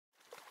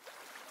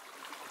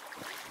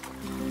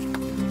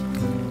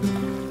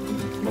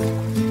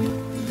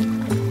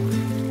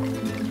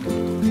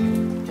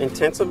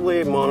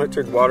Intensively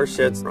Monitored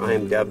Watersheds, or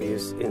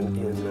IMWs,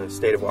 in the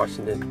state of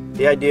Washington.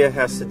 The idea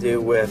has to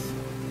do with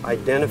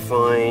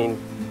identifying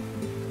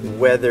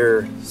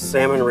whether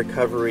salmon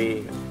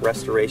recovery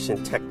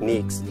restoration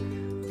techniques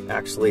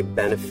actually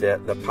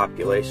benefit the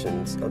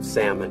populations of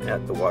salmon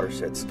at the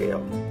watershed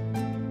scale.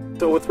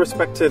 So with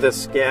respect to the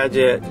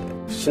Skagit,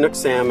 Chinook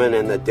salmon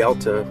and the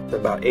Delta,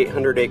 about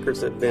 800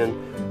 acres have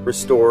been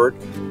restored.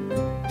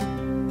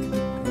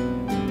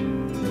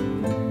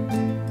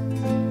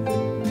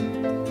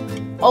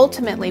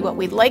 Ultimately, what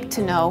we'd like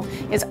to know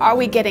is, are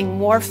we getting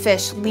more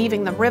fish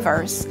leaving the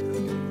rivers?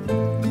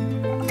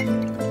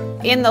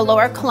 In the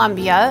Lower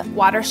Columbia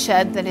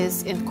watershed that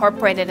is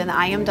incorporated in the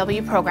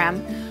IMW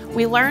program,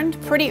 we learned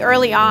pretty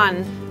early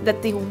on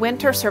that the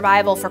winter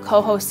survival for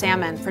coho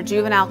salmon, for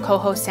juvenile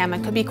coho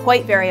salmon, could be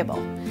quite variable.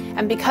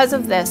 And because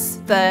of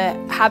this, the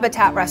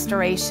habitat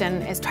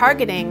restoration is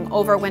targeting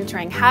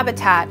overwintering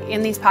habitat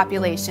in these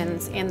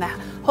populations in the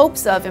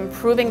hopes of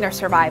improving their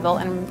survival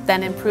and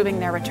then improving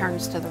their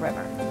returns to the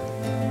river.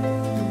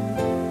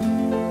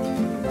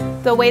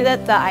 The way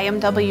that the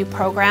IMW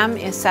program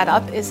is set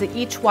up is that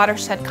each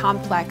watershed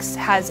complex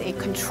has a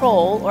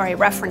control or a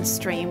reference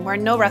stream where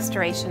no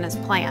restoration is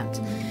planned.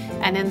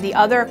 And in the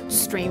other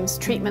streams,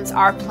 treatments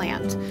are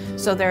planned.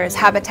 So there is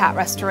habitat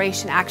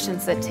restoration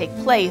actions that take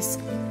place.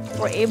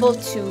 We're able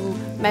to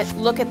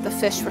look at the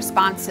fish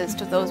responses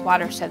to those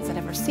watersheds that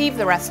have received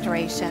the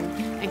restoration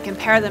and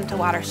compare them to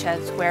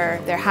watersheds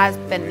where there has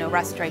been no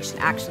restoration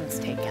actions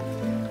taken.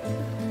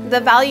 The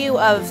value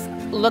of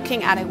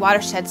looking at a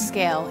watershed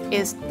scale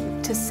is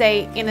to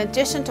say, in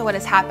addition to what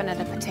has happened at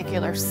a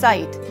particular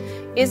site,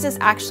 is this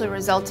actually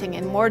resulting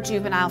in more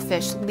juvenile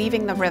fish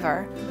leaving the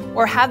river,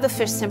 or have the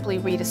fish simply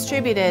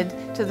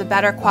redistributed to the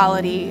better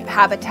quality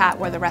habitat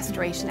where the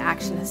restoration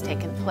action has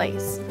taken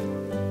place?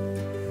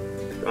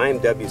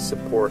 IMWs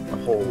support a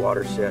whole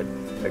watershed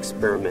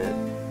experiment,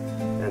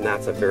 and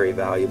that's a very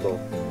valuable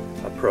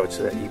approach,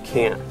 so that you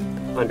can't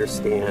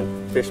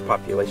understand fish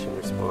population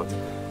response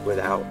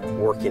without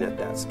working at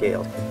that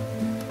scale.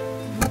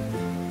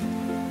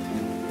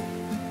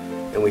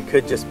 And we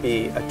could just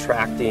be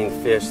attracting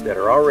fish that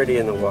are already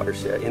in the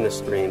watershed, in the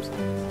streams,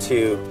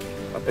 to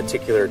a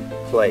particular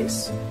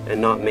place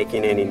and not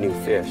making any new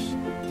fish.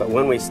 But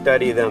when we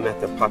study them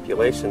at the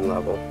population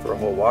level for a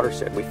whole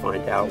watershed, we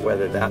find out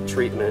whether that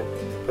treatment,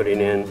 putting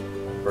in,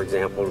 for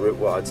example, root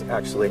wads,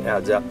 actually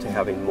adds up to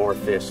having more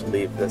fish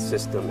leave the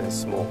system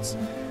as smolts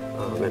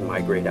and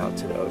migrate out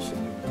to the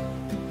ocean.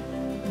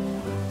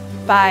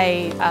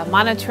 By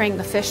monitoring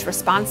the fish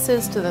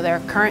responses to their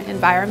current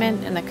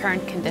environment and the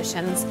current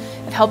conditions,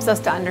 it helps us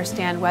to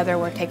understand whether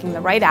we're taking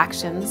the right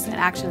actions and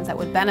actions that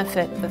would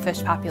benefit the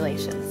fish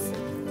populations.